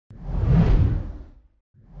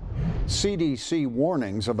CDC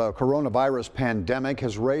warnings of a coronavirus pandemic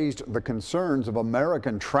has raised the concerns of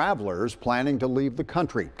American travelers planning to leave the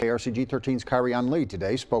country. KRCG 13's Kyrian Lee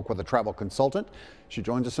today spoke with a travel consultant. She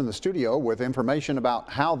joins us in the studio with information about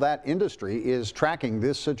how that industry is tracking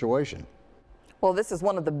this situation. Well, this is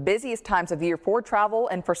one of the busiest times of year for travel,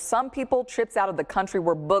 and for some people, trips out of the country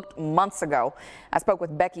were booked months ago. I spoke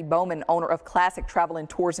with Becky Bowman, owner of Classic Travel and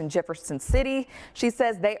Tours in Jefferson City. She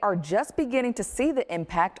says they are just beginning to see the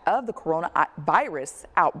impact of the coronavirus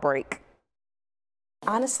outbreak.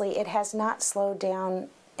 Honestly, it has not slowed down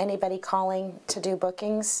anybody calling to do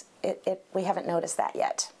bookings. We haven't noticed that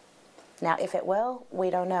yet. Now, if it will, we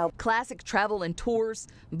don't know. Classic Travel and Tours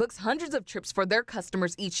books hundreds of trips for their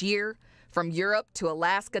customers each year. From Europe to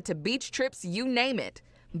Alaska to beach trips, you name it.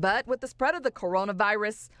 But with the spread of the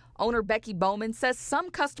coronavirus, owner Becky Bowman says some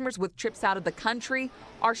customers with trips out of the country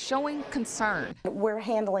are showing concern. We're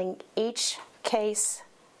handling each case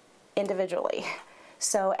individually.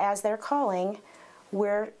 So as they're calling,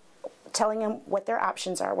 we're telling them what their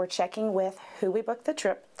options are. We're checking with who we booked the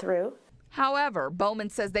trip through. However,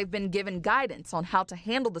 Bowman says they've been given guidance on how to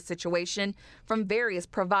handle the situation from various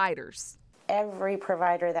providers. Every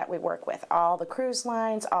provider that we work with, all the cruise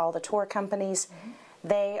lines, all the tour companies,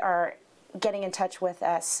 they are getting in touch with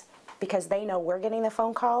us because they know we're getting the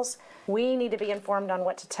phone calls. We need to be informed on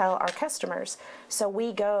what to tell our customers. So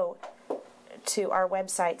we go to our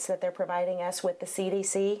websites that they're providing us with the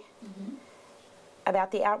CDC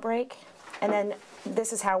about the outbreak. And then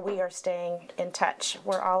this is how we are staying in touch.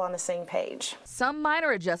 We're all on the same page. Some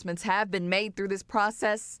minor adjustments have been made through this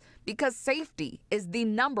process because safety is the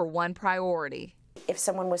 #1 priority. If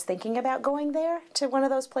someone was thinking about going there to one of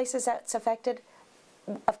those places that's affected,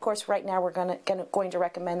 of course, right now we're going to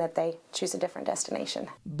recommend that they choose a different destination.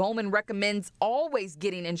 Bowman recommends always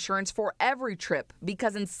getting insurance for every trip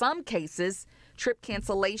because in some cases, trip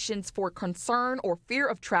cancellations for concern or fear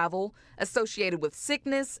of travel associated with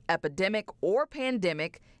sickness, epidemic, or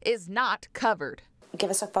pandemic is not covered.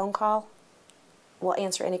 Give us a phone call. We'll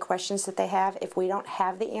answer any questions that they have. If we don't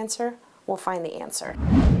have the answer, we'll find the answer.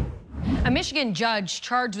 A Michigan judge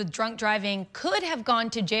charged with drunk driving could have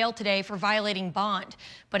gone to jail today for violating bond,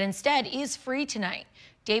 but instead is free tonight.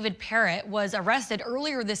 David Parrott was arrested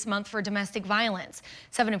earlier this month for domestic violence.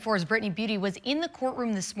 7 and 4's Brittany Beauty was in the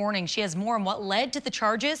courtroom this morning. She has more on what led to the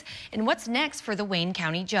charges and what's next for the Wayne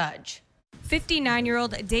County judge.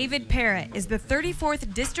 59-year-old David Parrott is the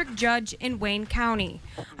 34th District Judge in Wayne County.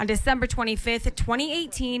 On December 25th,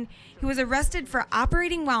 2018, he was arrested for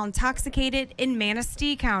operating while intoxicated in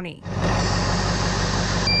Manistee County.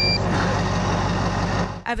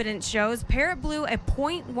 Evidence shows Parrott blew a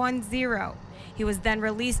 .10. He was then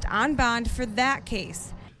released on bond for that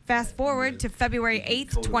case. Fast forward to February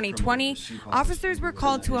 8th, 2020, officers were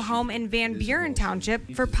called to a home in Van Buren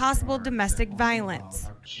Township for possible domestic violence.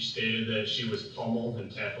 She stated that she was pummeled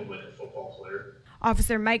and tackled like a football player.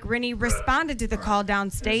 Officer Mike Rinney responded to the call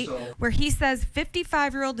downstate, where he says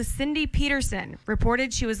 55-year-old Cindy Peterson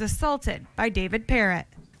reported she was assaulted by David Parrott.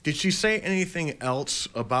 Did she say anything else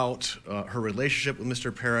about her relationship with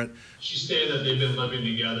Mr. Parrott? She stated that they've been living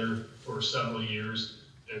together for several years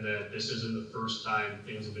and that this isn't the first time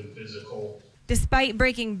things have been physical. Despite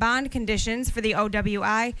breaking bond conditions for the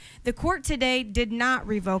OWI, the court today did not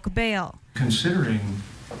revoke bail. Considering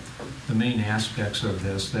the main aspects of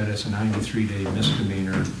this, that it's a 93-day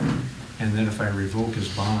misdemeanor, and that if I revoke his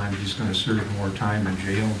bond, he's going to serve more time in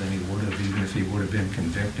jail than he would have even if he would have been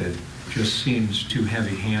convicted, just seems too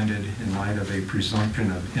heavy-handed in light of a presumption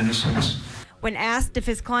of innocence. When asked if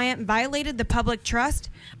his client violated the public trust,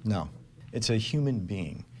 no. It's a human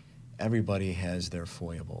being. Everybody has their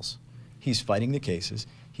foibles. He's fighting the cases.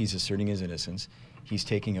 He's asserting his innocence. He's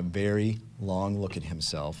taking a very long look at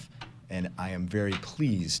himself, and I am very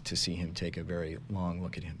pleased to see him take a very long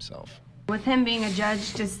look at himself. with him being a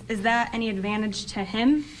judge, is that any advantage to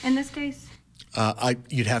him in this case?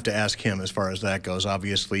 You'd have to ask him as far as that goes.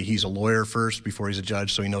 Obviously, he's a lawyer first before he's a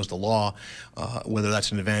judge, so he knows the law. Whether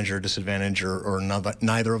that's an advantage or a disadvantage or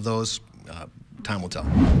neither of those, time will tell.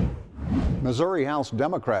 Missouri House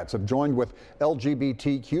Democrats have joined with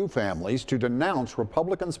LGBTQ families to denounce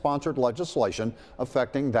Republican-sponsored legislation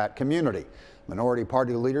affecting that community. Minority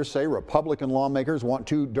Party leaders say Republican lawmakers want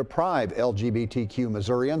to deprive LGBTQ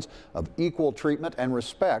Missourians of equal treatment and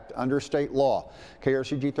respect under state law.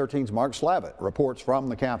 KRCG 13's Mark Slavitt reports from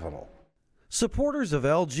the Capitol. Supporters of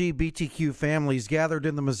LGBTQ families gathered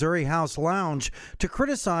in the Missouri House lounge to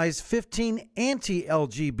criticize 15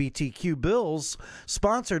 anti-LGBTQ bills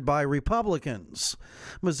sponsored by Republicans.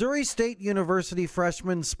 Missouri State University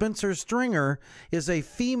freshman Spencer Stringer is a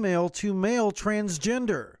female-to-male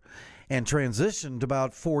transgender, and transitioned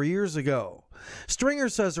about 4 years ago. Stringer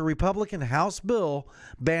says a Republican House bill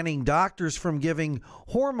banning doctors from giving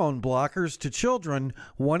hormone blockers to children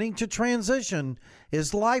wanting to transition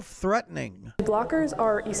is life-threatening. Blockers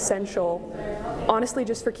are essential, honestly,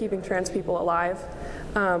 just for keeping trans people alive.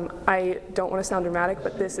 I don't want to sound dramatic,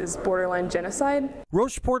 but this is borderline genocide.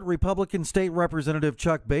 Rocheport Republican State Representative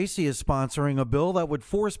Chuck Basie is sponsoring a bill that would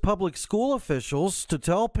force public school officials to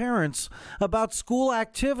tell parents about school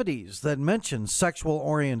activities that mention sexual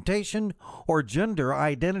orientation or gender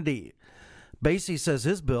identity. Basie says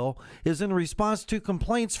his bill is in response to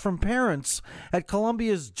complaints from parents at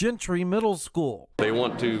Columbia's Gentry Middle School. They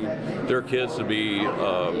want their kids to be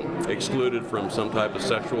excluded from some type of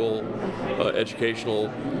sexual,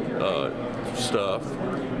 educational stuff,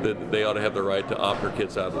 that they ought to have the right to opt their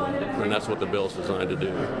kids out of it, and that's what the bill is designed to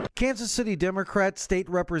do. Kansas City Democrat State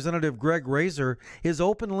Representative Greg Razor is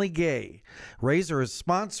openly gay. Razor is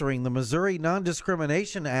sponsoring the Missouri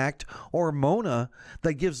Non-Discrimination Act, or MONA,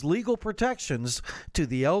 that gives legal protections to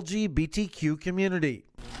the LGBTQ community.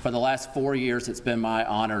 For the last 4 years, it's been my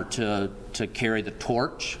honor to carry the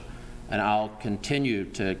torch, and I'll continue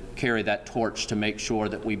to carry that torch to make sure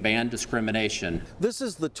that we ban discrimination. This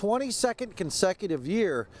is the 22nd consecutive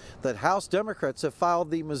year that House Democrats have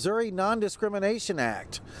filed the Missouri Non-Discrimination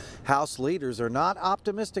Act. House leaders are not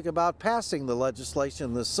optimistic about passing the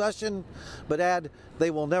legislation this session, but add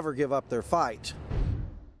they will never give up their fight.